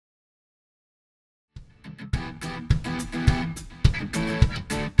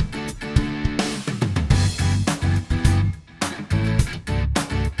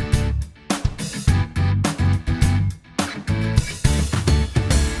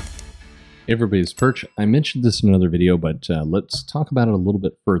Hey everybody, it's Perch. I mentioned this in another video, but let's talk about it a little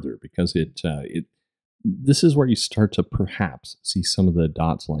bit further because this is where you start to perhaps see some of the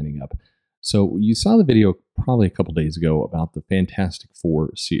dots lining up. So you saw the video probably a couple days ago about the Fantastic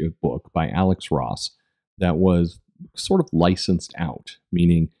Four book by Alex Ross that was sort of licensed out,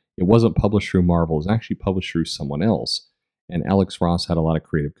 meaning it wasn't published through Marvel, it was actually published through someone else. And Alex Ross had a lot of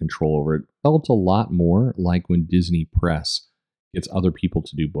creative control over it. Felt a lot more like when Disney Press gets other people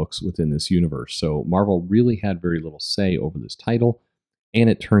to do books within this universe. So Marvel really had very little say over this title, and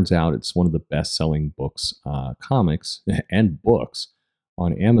it turns out it's one of the best-selling books, comics and books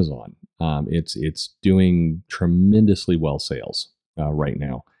on Amazon. It's doing tremendously well sales right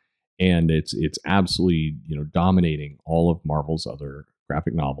now, and it's absolutely dominating all of Marvel's other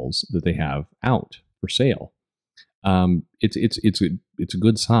graphic novels that they have out for sale. It's a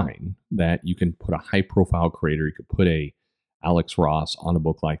good sign that you can put a high-profile creator, you could put a Alex Ross on a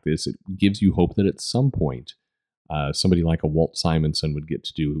book like this. It gives you hope that at some point, somebody like a Walt Simonson would get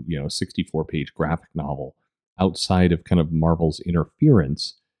to do, a 64-page graphic novel outside of kind of Marvel's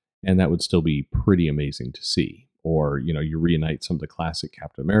interference, and that would still be pretty amazing to see. Or, you reunite some of the classic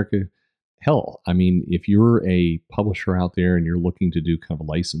Captain America. Hell, I mean, if you're a publisher out there and you're looking to do kind of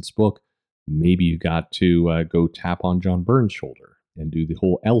a licensed book, maybe you got to go tap on John Byrne's shoulder and do the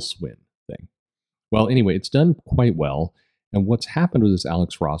whole Elsewin thing. Well, anyway, it's done quite well. And what's happened with this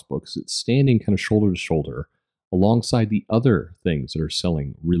Alex Ross book is it's standing kind of shoulder to shoulder alongside the other things that are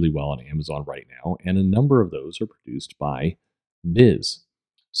selling really well on Amazon right now. And a number of those are produced by Viz.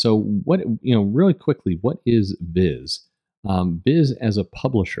 So really quickly, what is Viz? Viz as a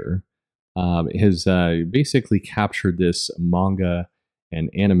publisher has basically captured this manga and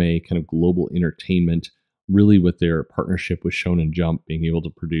anime kind of global entertainment, really with their partnership with Shonen Jump, being able to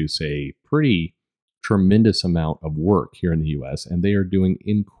produce a pretty tremendous amount of work here in the US, and they are doing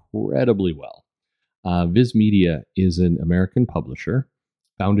incredibly well. Viz Media is an American publisher,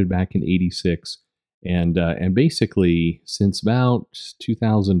 founded back in '86, and basically since about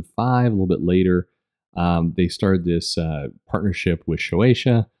 2005, a little bit later, they started this partnership with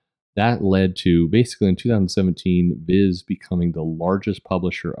Shueisha. That led to basically in 2017, Viz becoming the largest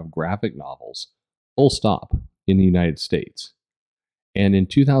publisher of graphic novels, full stop, in the United States. And in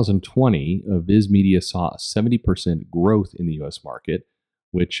 2020, Viz Media saw a 70% growth in the US market,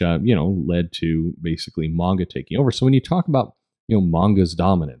 which led to basically manga taking over. So when you talk about manga's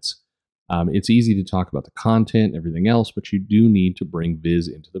dominance, it's easy to talk about the content and everything else, but you do need to bring Viz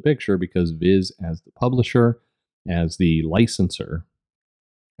into the picture because Viz, as the publisher, as the licensor,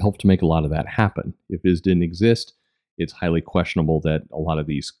 helped to make a lot of that happen. If Viz didn't exist, it's highly questionable that a lot of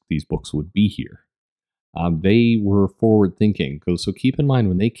these books would be here. They were forward thinking. So keep in mind,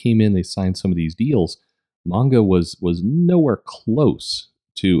 when they came in, they signed some of these deals, manga was nowhere close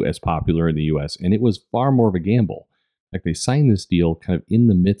to as popular in the US, and it was far more of a gamble. Like, they signed this deal kind of in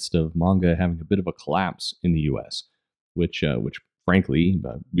the midst of manga having a bit of a collapse in the US, which frankly,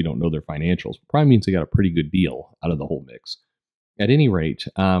 we don't know their financials. Probably means they got a pretty good deal out of the whole mix. At any rate,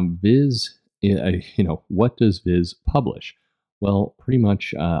 Viz, what does Viz publish? Well, pretty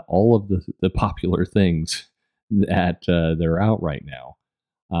much all of the popular things that they're out right now,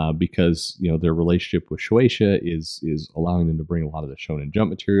 because their relationship with Shueisha is allowing them to bring a lot of the Shonen Jump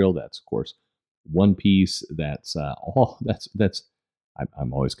material. That's of course One Piece. That's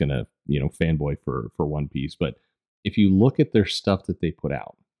I'm always gonna fanboy for One Piece, but if you look at their stuff that they put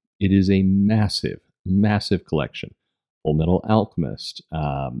out, it is a massive collection. Full Metal Alchemist,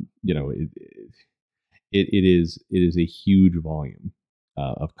 it is a huge volume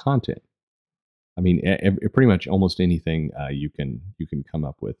of content. I mean, pretty much almost anything you can come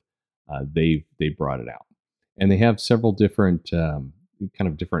up with, they brought it out, and they have several different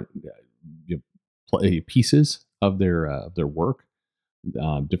pieces of their work,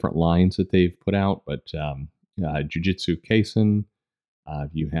 different lines that they've put out. But Jujutsu Kaisen,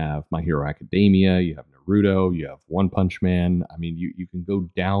 you have My Hero Academia, you have Naruto, you have One Punch Man. I mean, you can go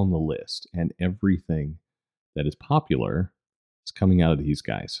down the list, and everything that is popular is coming out of these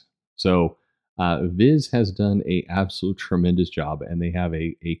guys. So Viz has done a absolute tremendous job, and they have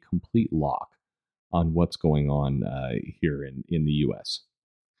a complete lock on what's going on here in the US.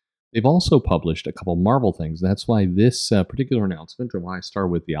 They've also published a couple Marvel things. That's why this particular announcement, or why I start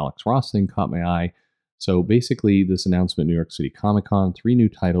with the Alex Ross thing, caught my eye. So basically, this announcement, New York City Comic Con, 3 new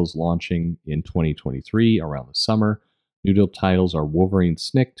titles launching in 2023 around the summer. New titles are Wolverine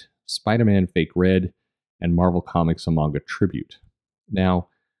Snicked, Spider-Man Fake Red, and Marvel Comics a Manga Tribute. Now,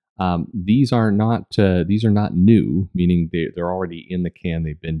 these are not new, meaning they're already in the can.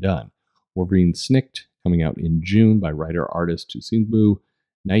 They've been done. Wolverine Snicked, coming out in June by writer-artist Tsusinbu,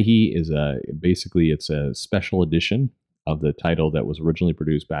 Naihi is basically it's a special edition of the title that was originally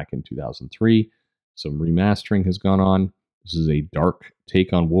produced back in 2003. Some remastering has gone on. This is a dark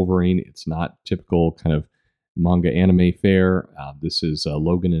take on Wolverine. It's not typical kind of manga anime fare. This is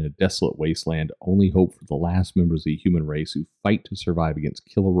Logan in a desolate wasteland, only hope for the last members of the human race who fight to survive against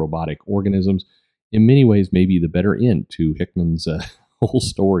killer robotic organisms. In many ways, maybe the better end to Hickman's whole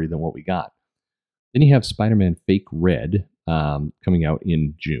story than what we got. Then you have Spider-Man Fake Red coming out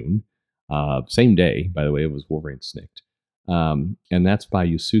in June. Same day, by the way, it was Wolverine Snicked. And that's by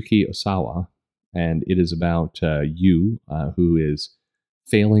Yusuke Osawa. And it is about Yu, who is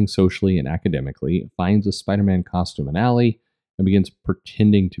failing socially and academically, finds a Spider-Man costume in an alley, and begins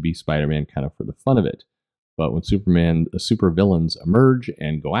pretending to be Spider-Man kind of for the fun of it. But when super villains emerge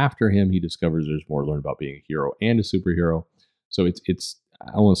and go after him, he discovers there's more to learn about being a hero and a superhero. So it's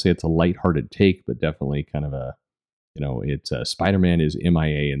I don't want to say it's a lighthearted take, but definitely kind of a, it's Spider-Man is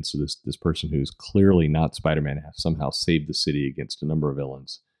MIA, and so this person who's clearly not Spider-Man has somehow saved the city against a number of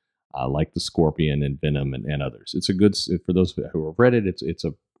villains, like the Scorpion and Venom and others. It's a good, for those who have read it, it's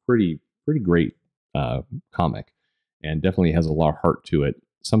a pretty great comic, and definitely has a lot of heart to it.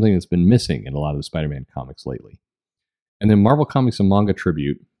 Something that's been missing in a lot of the Spider-Man comics lately. And then Marvel Comics and Manga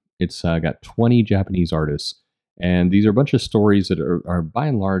Tribute. It's got 20 Japanese artists. And these are a bunch of stories that are by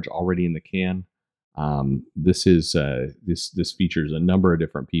and large already in the can. This features a number of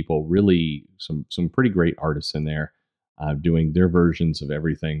different people, really some pretty great artists in there, doing their versions of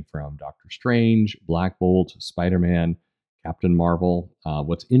everything from Doctor Strange, Black Bolt, Spider-Man, Captain Marvel.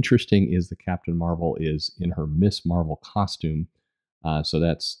 What's interesting is the Captain Marvel is in her Miss Marvel costume, so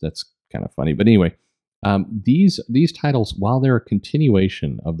that's kind of funny. But anyway, these titles, while they're a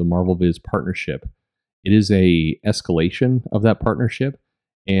continuation of the Marvel Viz partnership, it is a escalation of that partnership.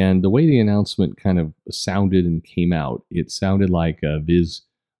 And the way the announcement kind of sounded and came out, it sounded like Viz,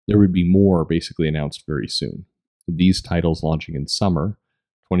 there would be more basically announced very soon. These titles launching in summer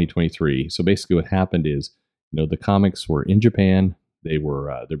 2023. So basically what happened is, the comics were in Japan.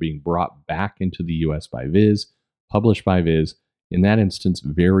 They're being brought back into the US by Viz, published by Viz. In that instance,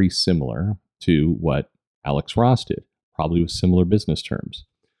 very similar to what Alex Ross did, probably with similar business terms.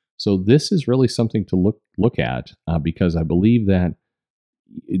 So this is really something to look at, because I believe that,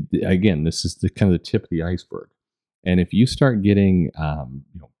 again, this is the kind of the tip of the iceberg. And if you start getting,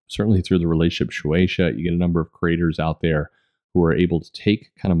 certainly through the relationship Shueisha, you get a number of creators out there who are able to take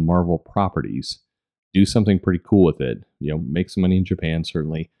kind of Marvel properties, do something pretty cool with it, make some money in Japan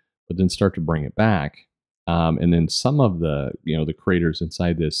certainly, but then start to bring it back. And then some of the creators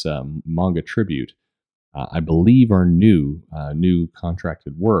inside this manga tribute, I believe, are new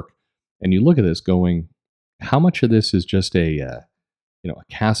contracted work. And you look at this going, how much of this is just a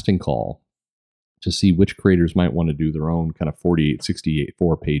casting call to see which creators might want to do their own kind of 48, 68,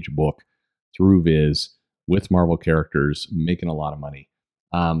 4-page book through Viz with Marvel characters, making a lot of money.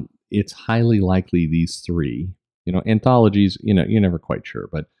 It's highly likely these three, anthologies, you're never quite sure,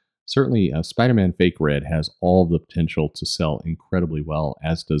 but certainly Spider-Man Fake Red has all the potential to sell incredibly well,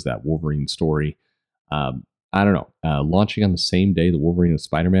 as does that Wolverine story. I don't know. Launching on the same day the Wolverine and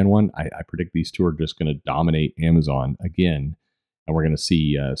Spider-Man one, I predict these two are just going to dominate Amazon again, and we're going to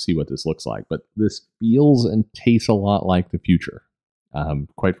see what this looks like. But this feels and tastes a lot like the future.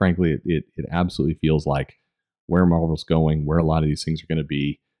 Quite frankly, it absolutely feels like where Marvel's going, where a lot of these things are going to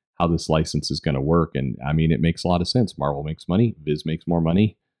be, how this license is going to work. And I mean, it makes a lot of sense. Marvel makes money, Viz makes more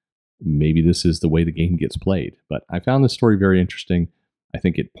money. Maybe this is the way the game gets played. But I found this story very interesting. I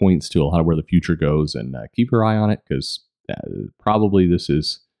think it points to a lot of where the future goes, and keep your eye on it, because probably this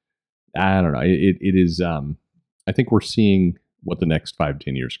is, I don't know, it is, I think we're seeing what the next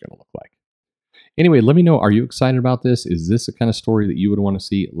 5-10 years are going to look like. Anyway, let me know, are you excited about this? Is this the kind of story that you would want to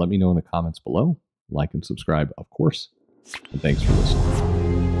see? Let me know in the comments below. Like and subscribe, of course. And thanks for listening.